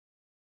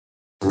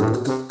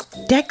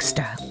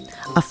Dexter,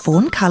 a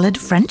fawn-coloured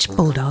French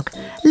bulldog,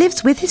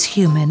 lives with his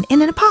human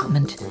in an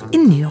apartment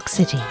in New York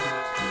City.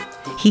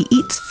 He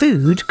eats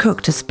food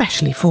cooked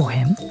especially for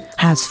him,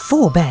 has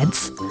 4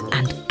 beds,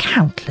 and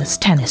countless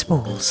tennis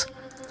balls.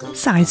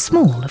 Size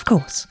small, of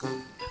course.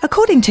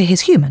 According to his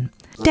human,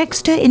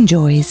 Dexter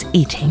enjoys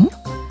eating,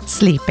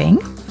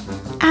 sleeping,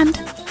 and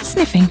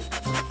sniffing.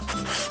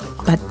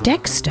 But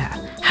Dexter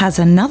has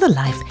another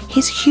life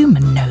his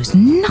human knows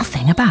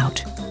nothing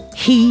about.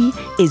 He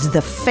is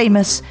the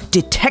famous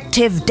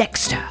Detective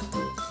Dexter.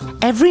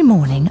 Every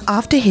morning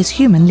after his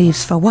human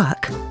leaves for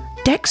work,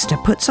 Dexter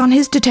puts on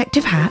his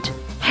detective hat,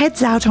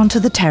 heads out onto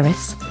the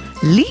terrace,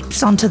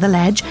 leaps onto the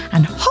ledge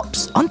and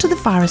hops onto the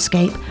fire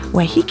escape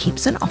where he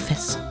keeps an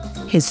office.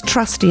 His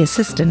trusty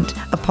assistant,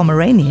 a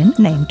Pomeranian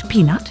named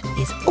Peanut,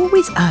 is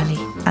always early,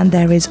 and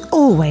there is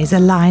always a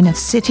line of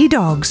city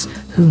dogs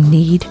who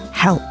need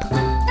help.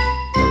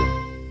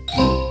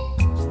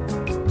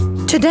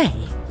 Today,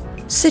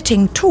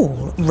 sitting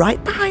tall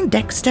right behind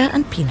Dexter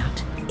and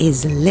Peanut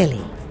is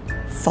Lily,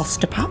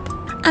 foster pup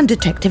and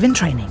detective in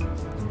training.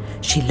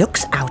 She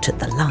looks out at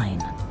the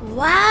line.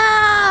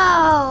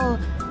 Wow!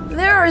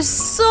 There are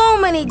so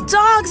many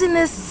dogs in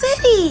this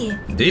city!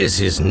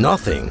 This is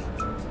nothing.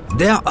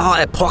 There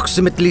are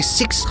approximately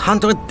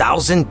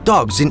 600,000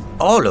 dogs in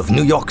all of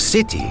New York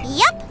City.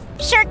 Yep,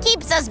 sure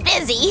keeps us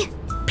busy.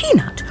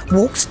 Peanut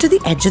walks to the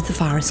edge of the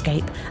fire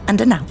escape and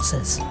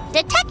announces,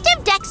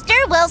 Detective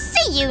Dexter will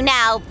see you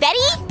now, Betty.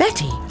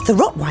 Betty, the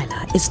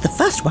Rottweiler, is the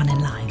first one in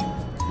line.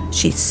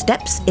 She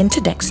steps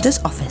into Dexter's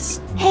office.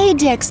 Hey,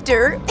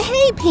 Dexter.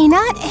 Hey,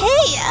 Peanut.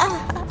 Hey,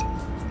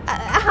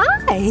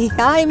 hi,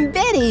 I'm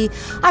Betty.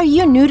 Are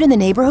you new to the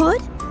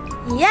neighborhood?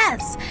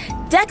 Yes,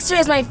 Dexter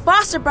is my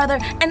foster brother,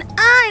 and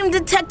I'm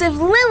Detective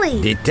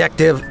Lily.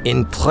 Detective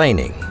in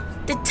training.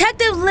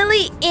 Detective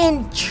Lily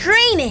in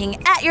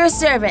training at your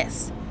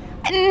service.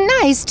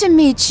 Nice to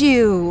meet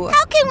you.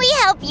 How can we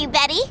help you,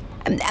 Betty?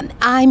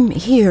 I'm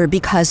here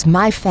because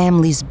my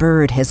family's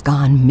bird has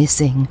gone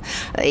missing.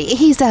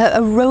 He's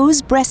a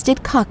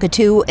rose-breasted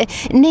cockatoo.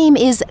 Name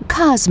is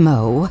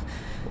Cosmo.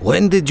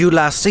 When did you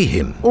last see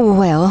him?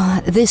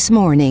 Well, this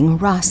morning,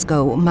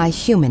 Roscoe, my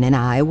human, and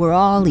I were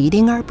all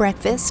eating our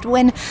breakfast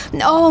when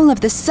all of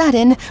the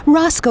sudden,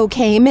 Roscoe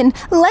came and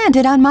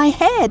landed on my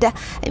head.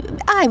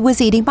 I was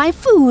eating my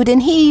food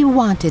and he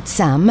wanted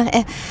some.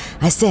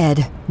 I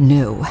said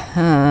no.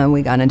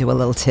 We got into a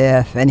little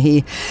tiff and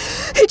he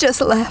just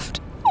left.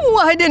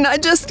 Why didn't I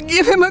just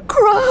give him a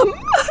crumb?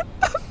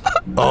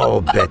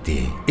 Oh,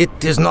 Betty,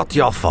 it is not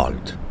your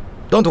fault.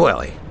 Don't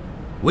worry.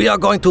 We are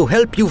going to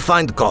help you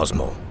find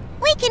Cosmo.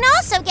 We can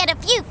also get a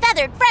few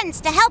feathered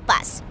friends to help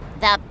us.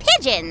 The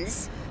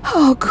pigeons.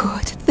 Oh,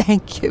 good.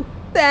 Thank you.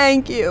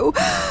 Thank you.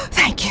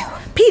 Thank you.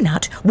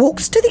 Peanut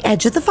walks to the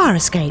edge of the fire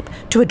escape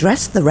to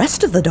address the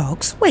rest of the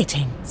dogs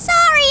waiting.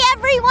 Sorry,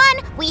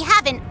 everyone. We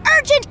have an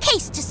urgent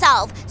case to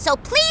solve, so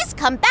please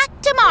come back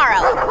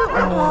tomorrow.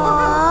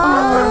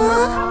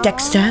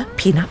 Dexter,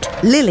 Peanut,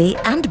 Lily,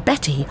 and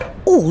Betty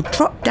all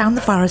trot down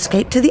the fire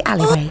escape to the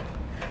alleyway.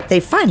 They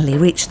finally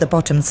reach the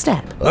bottom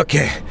step.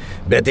 Okay,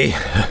 Betty.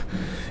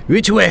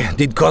 Which way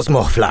did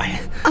Cosmo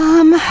fly?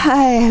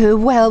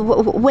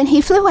 When he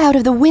flew out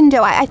of the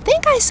window, I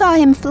think I saw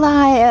him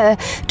fly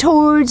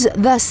towards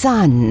the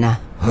sun.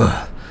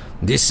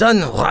 The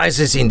sun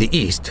rises in the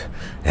east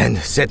and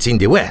sets in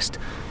the west,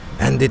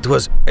 and it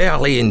was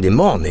early in the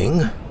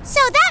morning.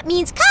 So that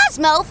means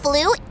Cosmo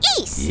flew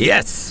east.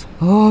 Yes.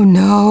 Oh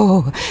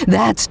no,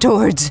 that's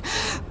towards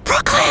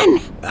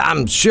Brooklyn.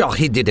 I'm sure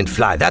he didn't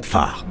fly that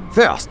far.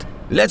 First,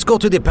 let's go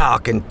to the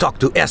park and talk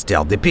to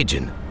Esther the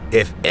pigeon.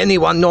 If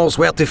anyone knows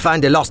where to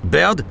find a lost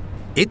bird,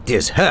 it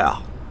is her.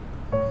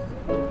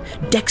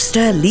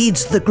 Dexter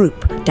leads the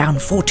group down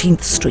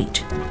 14th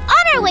Street.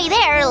 On our way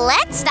there,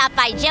 let's stop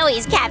by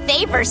Joey's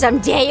Cafe for some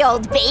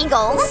day-old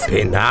bagels.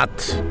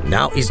 Peanut,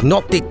 now is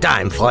not the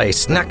time for a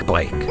snack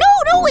break.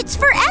 No, it's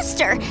for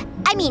Esther.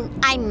 I mean,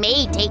 I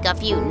may take a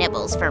few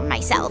nibbles for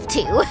myself,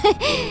 too.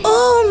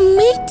 Oh,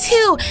 me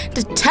too.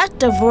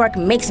 Detective work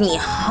makes me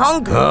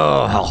hungry.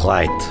 Oh, all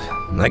right.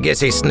 I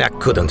guess a snack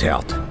couldn't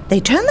hurt.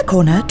 They turn the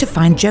corner to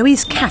find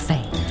Joey's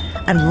Cafe,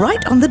 and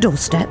right on the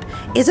doorstep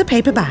is a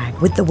paper bag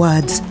with the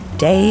words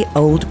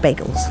day-old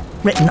bagels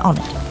written on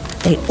it.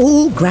 They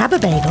all grab a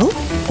bagel,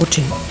 or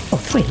 2, or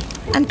 3,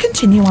 and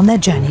continue on their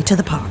journey to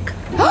the park.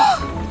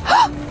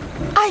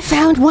 I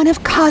found one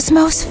of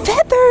Cosmo's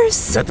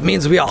feathers. That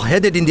means we are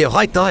headed in the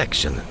right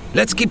direction.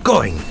 Let's keep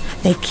going.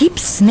 They keep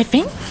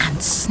sniffing and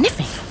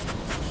sniffing.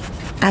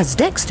 As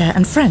Dexter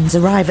and friends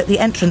arrive at the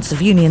entrance of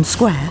Union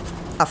Square,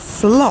 a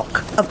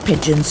flock of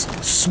pigeons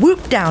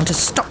swoop down to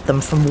stop them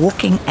from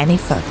walking any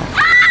further.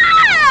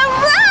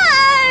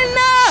 Run!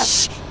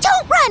 Shh!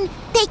 Don't run!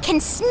 They can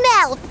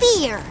smell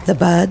fear. The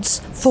birds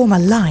form a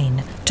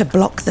line to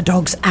block the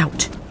dogs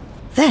out.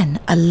 Then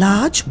a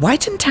large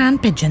white and tan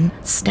pigeon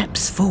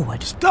steps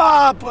forward.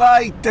 Stop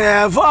right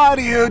there. What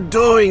are you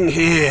doing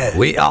here?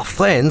 We are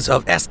friends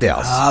of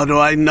Esther's. How do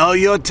I know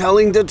you're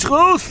telling the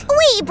truth?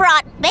 We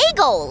brought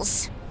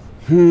bagels.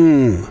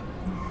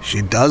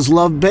 She does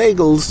love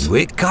bagels.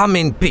 We come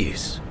in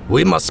peace.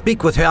 We must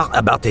speak with her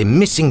about a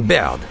missing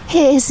bird.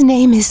 His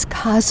name is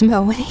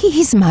Cosmo, and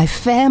he's my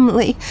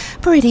family.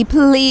 Pretty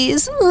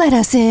please, let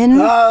us in.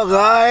 All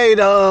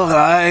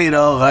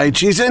right.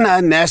 She's in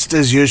her nest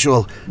as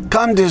usual.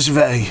 Come this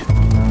way.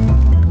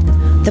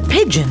 The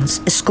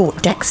pigeons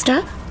escort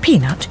Dexter,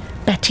 Peanut,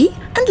 Betty,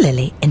 and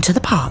Lily into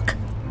the park.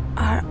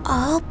 Are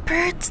all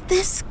birds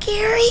this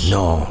scary?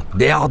 No,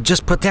 they are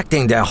just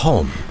protecting their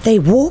home. They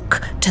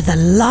walk to the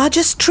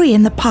largest tree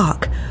in the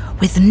park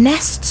with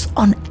nests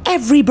on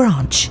every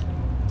branch.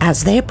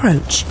 As they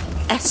approach,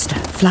 Esther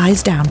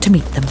flies down to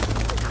meet them.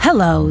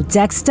 Hello,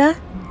 Dexter.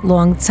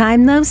 Long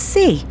time no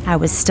see. I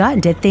was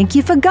starting to think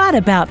you forgot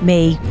about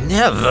me.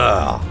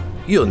 Never.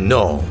 You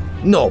know,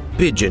 no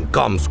pigeon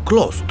comes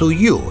close to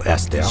you,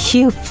 Esther.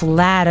 You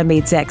flatter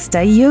me,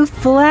 Dexter. You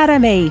flatter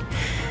me.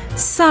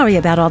 Sorry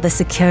about all the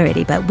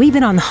security, but we've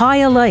been on high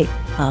alert.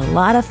 A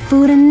lot of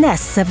food and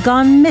nests have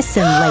gone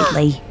missing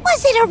lately.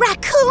 Was it a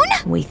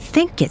raccoon? We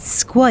think it's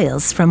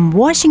squirrels from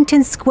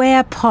Washington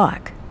Square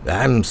Park.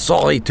 I'm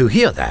sorry to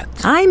hear that.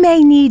 I may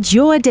need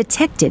your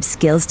detective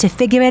skills to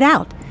figure it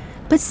out,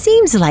 but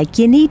seems like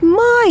you need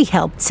my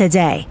help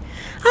today.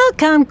 I'll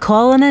come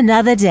calling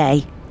another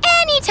day.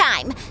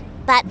 Anytime.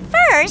 But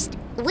first,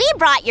 we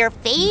brought your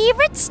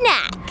favorite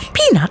snack.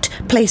 Peanut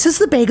places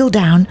the bagel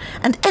down,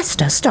 and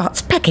Esther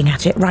starts pecking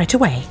at it right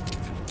away.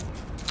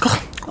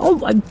 Oh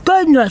my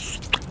goodness!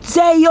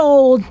 Day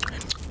old!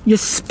 You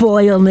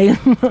spoil me.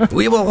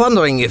 We were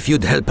wondering if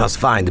you'd help us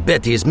find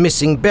Betty's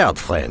missing bird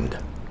friend.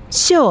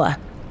 Sure.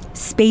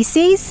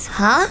 Species?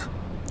 Huh?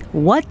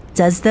 What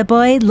does the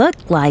boy look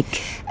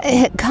like?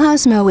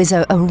 Cosmo is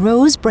a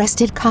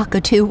rose-breasted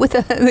cockatoo with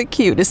the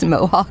cutest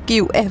mohawk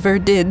you ever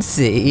did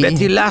see.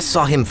 Betty last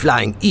saw him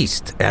flying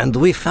east, and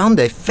we found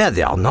a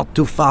feather not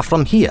too far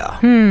from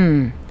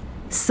here.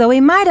 So he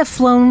might have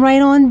flown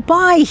right on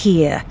by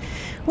here.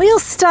 We'll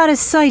start a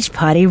search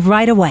party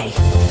right away.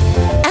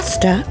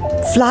 Esther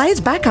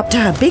flies back up to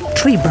her big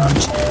tree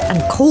branch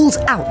and calls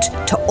out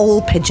to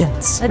all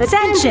pigeons.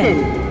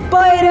 Attention!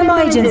 Bird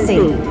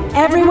emergency!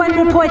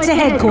 Everyone report to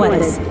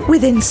headquarters.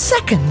 Within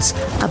seconds,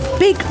 a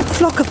big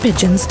flock of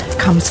pigeons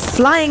comes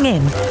flying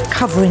in,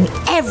 covering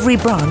every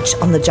branch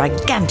on the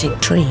gigantic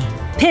tree.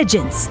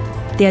 Pigeons.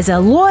 There's a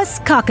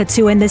lost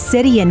cockatoo in the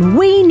city and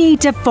we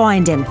need to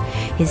find him.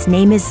 His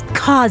name is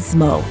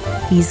Cosmo.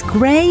 He's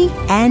gray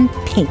and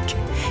pink.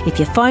 If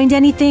you find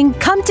anything,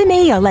 come to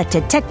me or let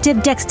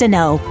Detective Dexter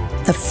know.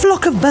 The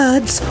flock of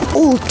birds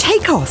all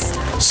take off,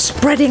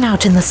 spreading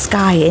out in the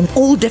sky in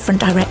all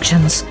different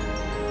directions.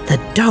 The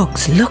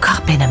dogs look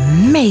up in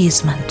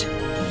amazement.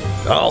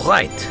 All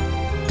right,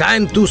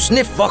 time to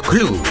sniff for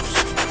clues.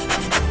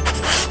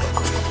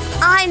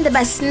 I'm the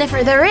best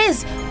sniffer there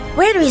is.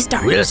 Where do we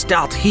start? We'll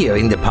start here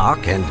in the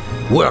park and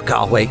work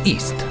our way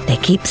east. They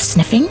keep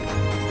sniffing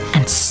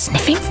and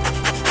sniffing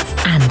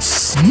and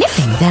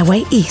sniffing their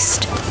way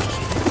east.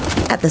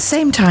 At the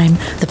same time,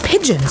 the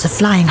pigeons are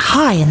flying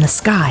high in the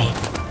sky.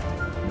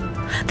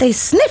 They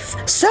sniff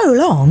so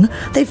long,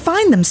 they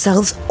find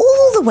themselves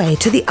all the way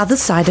to the other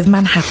side of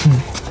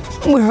Manhattan.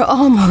 We're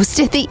almost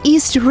at the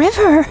East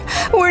River.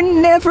 We're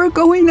never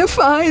going to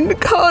find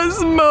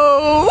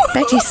Cosmo.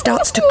 Betty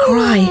starts to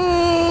cry,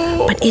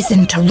 but is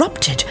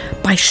interrupted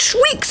by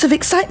shrieks of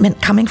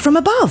excitement coming from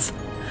above.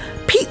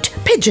 Pete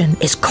Pigeon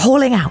is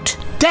calling out.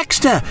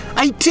 Dexter,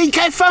 I think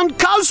I found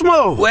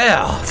Cosmo.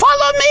 Where?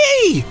 Follow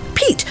me.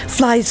 Pete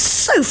flies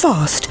so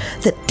fast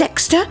that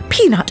Dexter,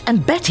 Peanut,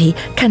 and Betty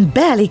can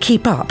barely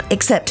keep up,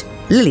 except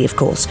Lily, of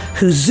course,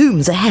 who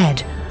zooms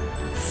ahead.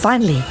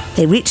 Finally,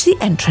 they reach the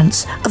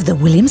entrance of the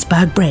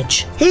Williamsburg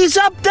Bridge. He's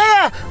up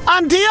there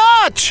on the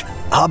arch,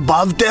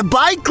 above the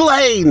bike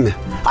lane.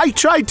 I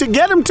tried to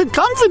get him to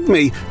comfort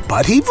me,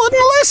 but he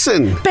wouldn't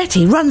listen.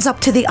 Betty runs up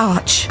to the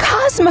arch.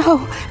 Cosmo,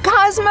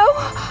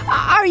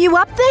 are you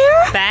up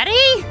there?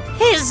 Betty?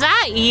 Is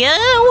that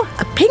you?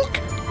 A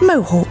pink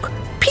mohawk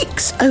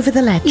peeks over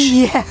the ledge.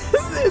 Yes,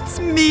 it's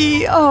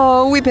me.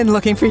 Oh, we've been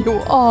looking for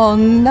you all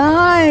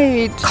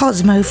night.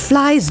 Cosmo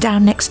flies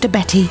down next to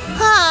Betty.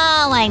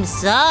 Oh, I'm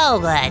so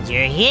glad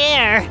you're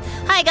here.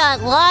 I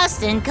got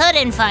lost and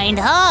couldn't find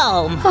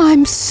home.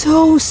 I'm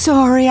so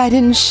sorry I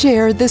didn't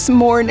share this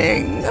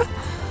morning.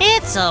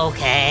 It's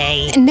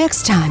okay.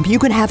 Next time, you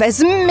can have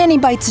as many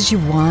bites as you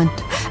want.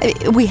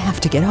 We have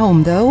to get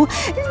home, though.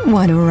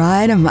 Want to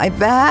ride on my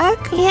back?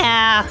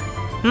 Yeah,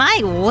 my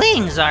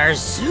wings are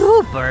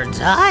super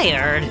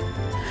tired.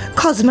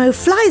 Cosmo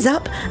flies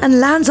up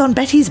and lands on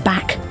Betty's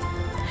back.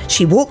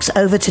 She walks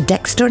over to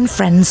Dexter and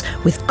friends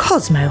with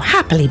Cosmo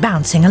happily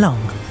bouncing along.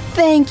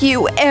 Thank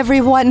you,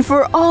 everyone,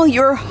 for all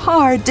your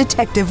hard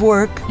detective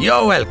work.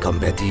 You're welcome,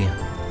 Betty.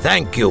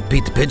 Thank you,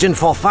 Pete Pigeon,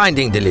 for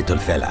finding the little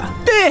fella.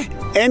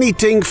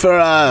 Anything for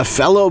a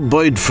fellow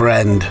bird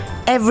friend.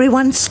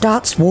 Everyone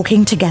starts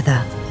walking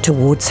together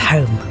towards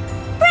home.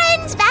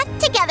 Friends back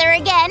together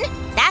again.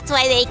 That's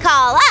why they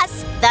call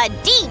us the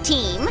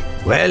D-Team.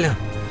 Well,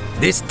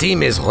 this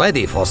team is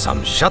ready for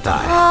some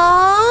shut-eye.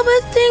 Aw,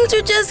 but things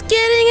are just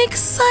getting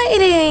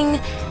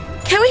exciting.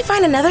 Can we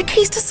find another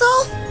case to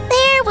solve?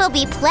 There will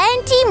be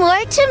plenty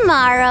more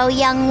tomorrow,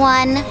 young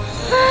one.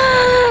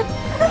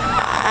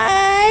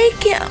 I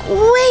can't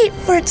wait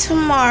for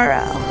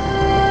tomorrow.